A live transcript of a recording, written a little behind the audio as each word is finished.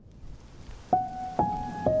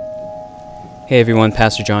Hey everyone,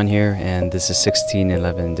 Pastor John here, and this is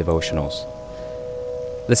 1611 Devotionals.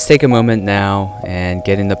 Let's take a moment now and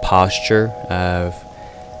get in the posture of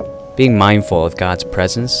being mindful of God's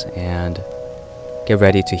presence and get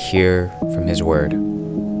ready to hear from His Word.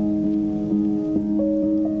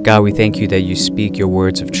 God, we thank you that you speak your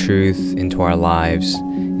words of truth into our lives,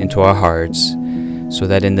 into our hearts, so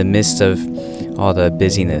that in the midst of all the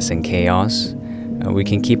busyness and chaos, we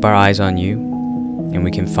can keep our eyes on you and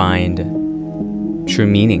we can find true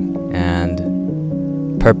meaning and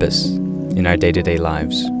purpose in our day-to-day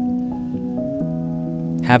lives.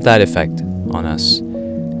 Have that effect on us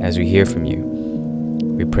as we hear from you.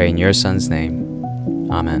 We pray in your Son's name.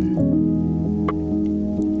 Amen.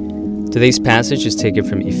 Today's passage is taken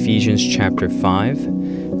from Ephesians chapter 5,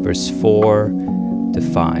 verse 4 to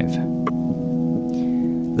 5.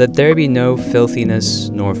 Let there be no filthiness,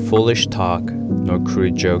 nor foolish talk, nor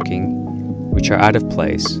crude joking, which are out of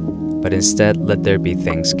place, but instead let there be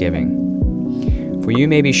thanksgiving. For you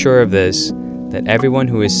may be sure of this, that everyone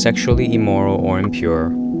who is sexually immoral or impure,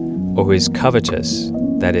 or who is covetous,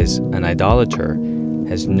 that is, an idolater,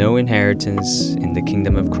 has no inheritance in the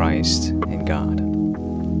kingdom of Christ and God.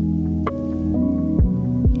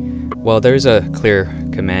 Well, there's a clear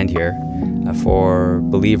command here for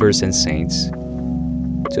believers and saints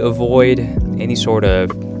to avoid any sort of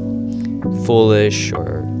foolish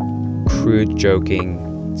or crude joking,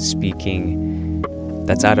 speaking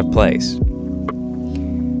that's out of place.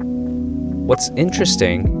 What's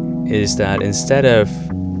interesting is that instead of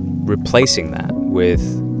replacing that with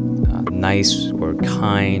nice or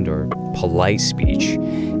kind or polite speech,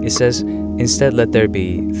 it says instead let there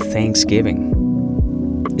be thanksgiving.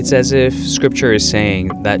 It's as if Scripture is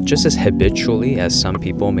saying that just as habitually as some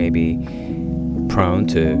people may be prone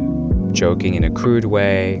to joking in a crude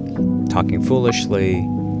way, talking foolishly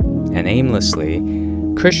and aimlessly,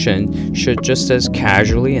 Christians should just as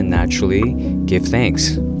casually and naturally give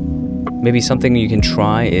thanks. Maybe something you can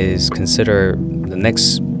try is consider the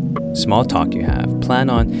next small talk you have. Plan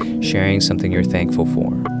on sharing something you're thankful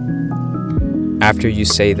for. After you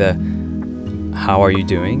say the "How are you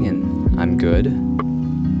doing?" and "I'm good,"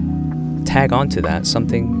 tag on to that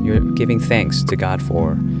something you're giving thanks to God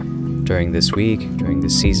for during this week, during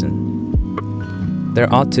this season.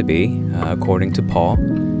 There ought to be, according to Paul,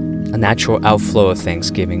 a natural outflow of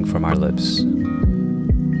thanksgiving from our lips.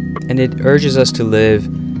 And it urges us to live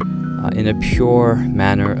in a pure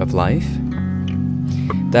manner of life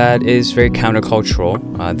that is very countercultural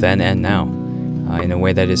then and now, in a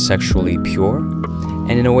way that is sexually pure,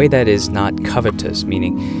 and in a way that is not covetous,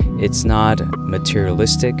 meaning it's not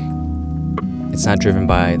materialistic, it's not driven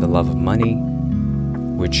by the love of money,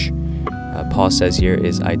 which Paul says here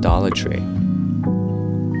is idolatry.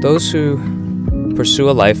 Those who pursue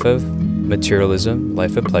a life of materialism,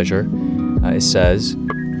 life of pleasure, it says,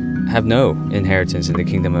 have no inheritance in the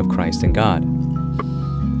kingdom of Christ and God.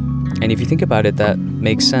 And if you think about it, that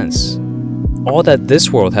makes sense. All that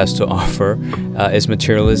this world has to offer is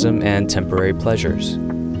materialism and temporary pleasures.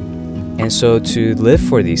 And so to live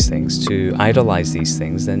for these things, to idolize these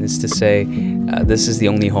things, then is to say, this is the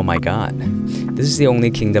only home I got. This is the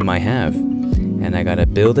only kingdom I have. And I gotta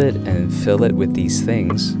build it and fill it with these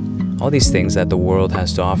things, all these things that the world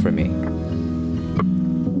has to offer me.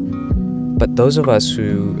 But those of us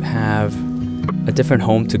who have a different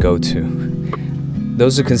home to go to,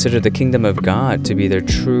 those who consider the kingdom of God to be their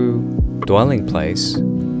true dwelling place,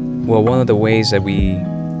 well, one of the ways that we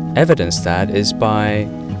evidence that is by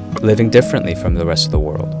living differently from the rest of the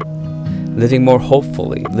world, living more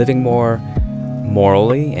hopefully, living more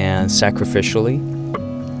morally and sacrificially,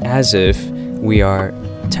 as if we are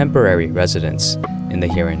temporary residents in the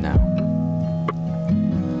here and now.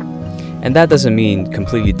 And that doesn't mean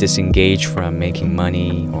completely disengage from making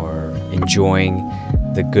money or enjoying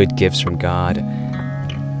the good gifts from God.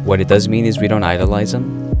 What it does mean is we don't idolize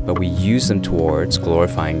them, but we use them towards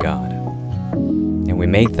glorifying God. And we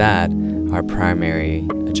make that our primary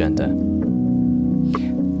agenda.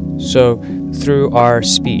 So through our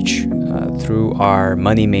speech, through our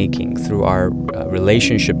money making, through our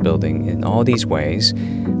relationship building, in all these ways,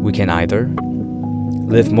 we can either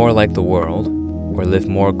live more like the world or live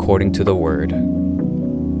more according to the Word,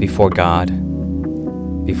 before God,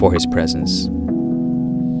 before His presence.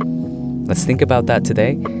 Let's think about that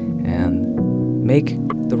today and make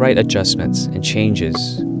the right adjustments and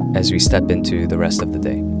changes as we step into the rest of the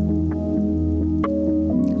day.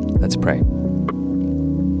 Let's pray.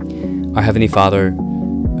 Our Heavenly Father,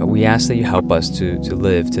 we ask that you help us to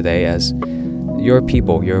live today as your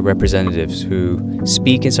people, your representatives who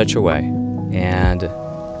speak in such a way and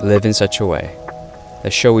live in such a way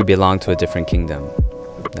that show we belong to a different kingdom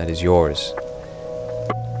that is yours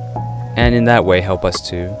and in that way help us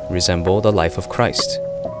to resemble the life of Christ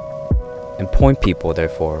and point people,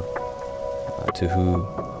 therefore, to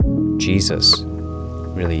who Jesus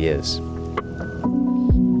really is.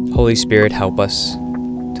 Holy Spirit, help us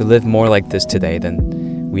to live more like this today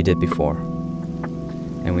than we did before.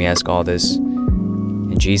 And we ask all this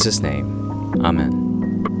in Jesus' name. Amen.